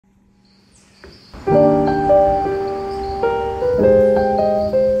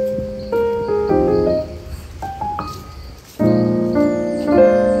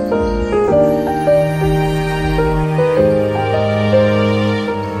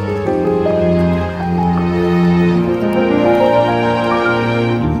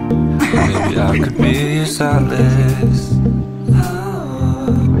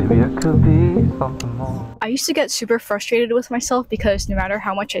used to get super frustrated with myself because no matter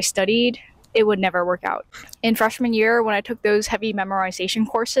how much I studied, it would never work out. In freshman year, when I took those heavy memorization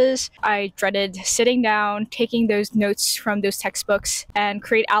courses, I dreaded sitting down, taking those notes from those textbooks, and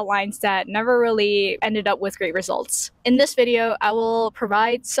create outlines that never really ended up with great results. In this video, I will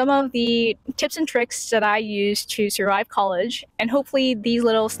provide some of the tips and tricks that I used to survive college, and hopefully these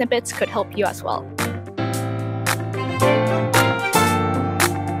little snippets could help you as well.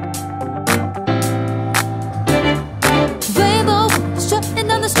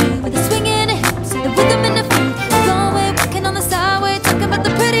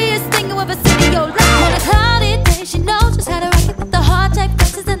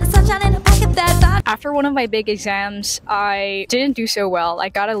 After one of my big exams, I didn't do so well. I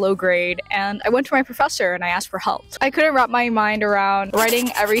got a low grade and I went to my professor and I asked for help. I couldn't wrap my mind around writing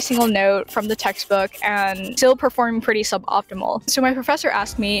every single note from the textbook and still performing pretty suboptimal. So my professor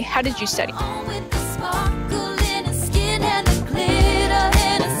asked me, "How did you study?"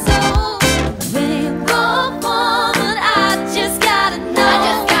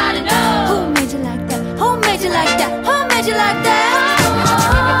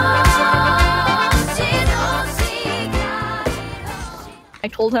 I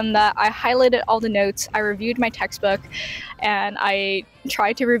told him that I highlighted all the notes, I reviewed my textbook, and I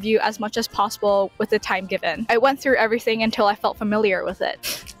tried to review as much as possible with the time given. I went through everything until I felt familiar with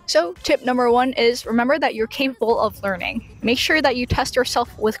it. So tip number 1 is remember that you're capable of learning. Make sure that you test yourself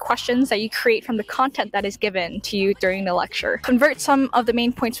with questions that you create from the content that is given to you during the lecture. Convert some of the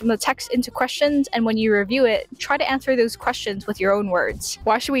main points from the text into questions, and when you review it, try to answer those questions with your own words.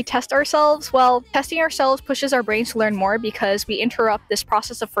 Why should we test ourselves? Well, testing ourselves pushes our brains to learn more because we interrupt this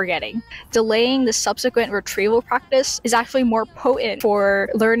process of forgetting. Delaying the subsequent retrieval practice is actually more potent for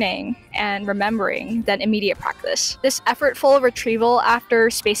learning and remembering than immediate practice. This effortful retrieval after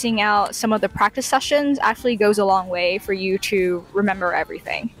spacing out some of the practice sessions actually goes a long way for you to remember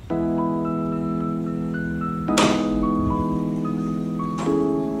everything.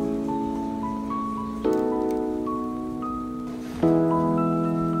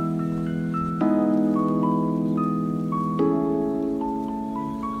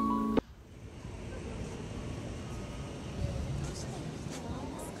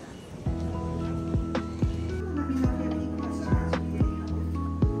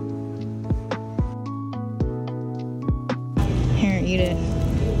 Eat it.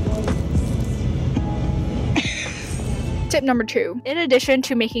 Tip number 2. In addition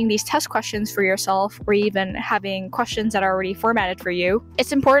to making these test questions for yourself, or even having questions that are already formatted for you,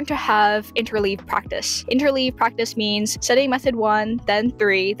 it's important to have interleaved practice. Interleaved practice means studying method 1, then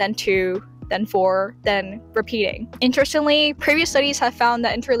 3, then 2, then 4, then repeating. Interestingly, previous studies have found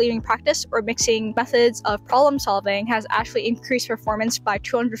that interleaving practice or mixing methods of problem solving has actually increased performance by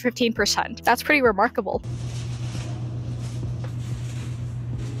 215%. That's pretty remarkable.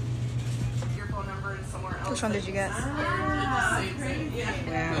 Which one did you get? Wow.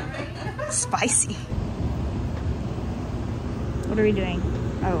 Spicy. What are we doing?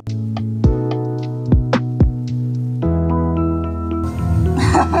 Oh.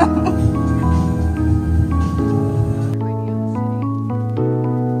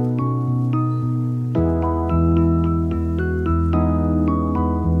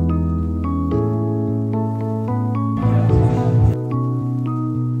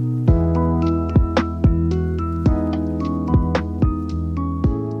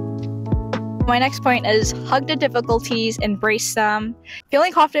 My next point is hug the difficulties, embrace them.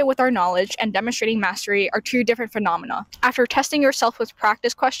 Feeling confident with our knowledge and demonstrating mastery are two different phenomena. After testing yourself with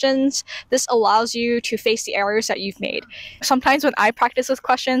practice questions, this allows you to face the errors that you've made. Sometimes when I practice with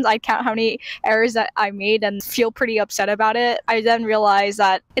questions, I count how many errors that I made and feel pretty upset about it. I then realize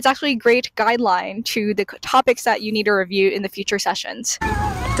that it's actually a great guideline to the topics that you need to review in the future sessions.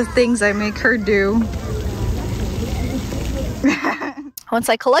 The things I make her do. Once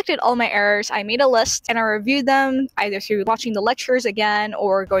I collected all my errors, I made a list and I reviewed them either through watching the lectures again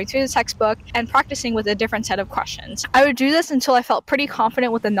or going through the textbook and practicing with a different set of questions. I would do this until I felt pretty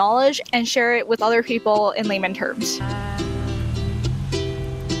confident with the knowledge and share it with other people in layman terms.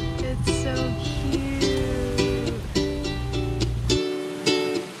 It's so cute.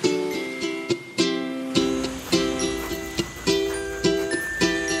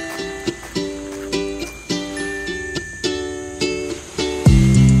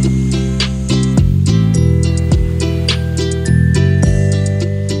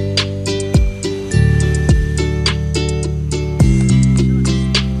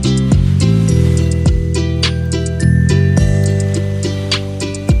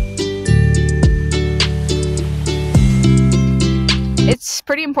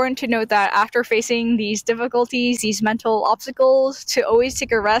 pretty important to note that after facing these difficulties, these mental obstacles, to always take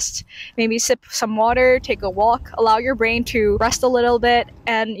a rest, maybe sip some water, take a walk, allow your brain to rest a little bit.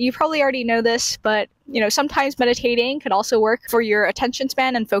 And you probably already know this, but sometimes meditating could also work for your attention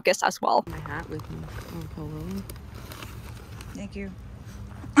span and focus as well. My hat with me. Oh, hello. Thank you.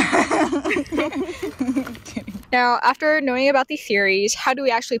 Now, after knowing about the theories, how do we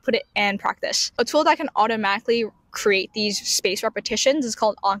actually put it in practice? A tool that can automatically create these spaced repetitions is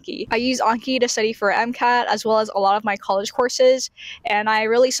called Anki. I use Anki to study for MCAT as well as a lot of my college courses, and I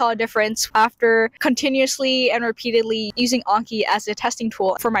really saw a difference after continuously and repeatedly using Anki as a testing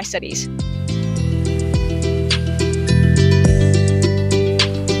tool for my studies.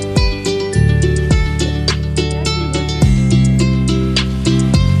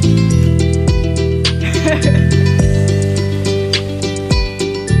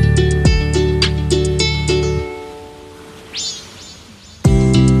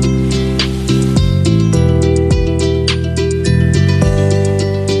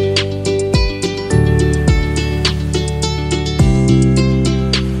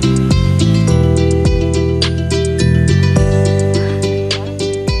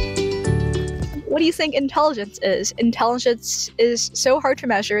 What do you think intelligence is? Intelligence is so hard to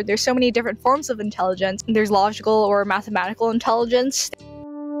measure. There's so many different forms of intelligence. There's logical or mathematical intelligence.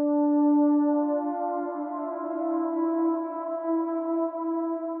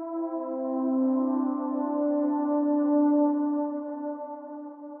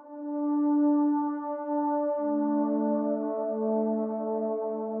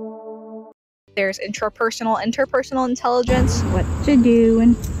 There's interpersonal intelligence. What you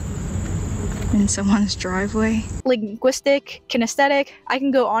doing in someone's driveway? Linguistic, kinesthetic, I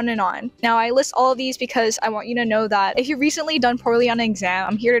can go on and on. Now, I list all of these because I want you to know that if you've recently done poorly on an exam,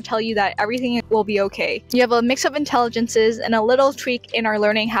 I'm here to tell you that everything will be okay. You have a mix of intelligences, and a little tweak in our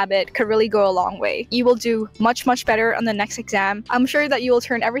learning habit could really go a long way. You will do much, much better on the next exam. I'm sure that you will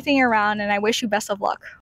turn everything around, and I wish you best of luck.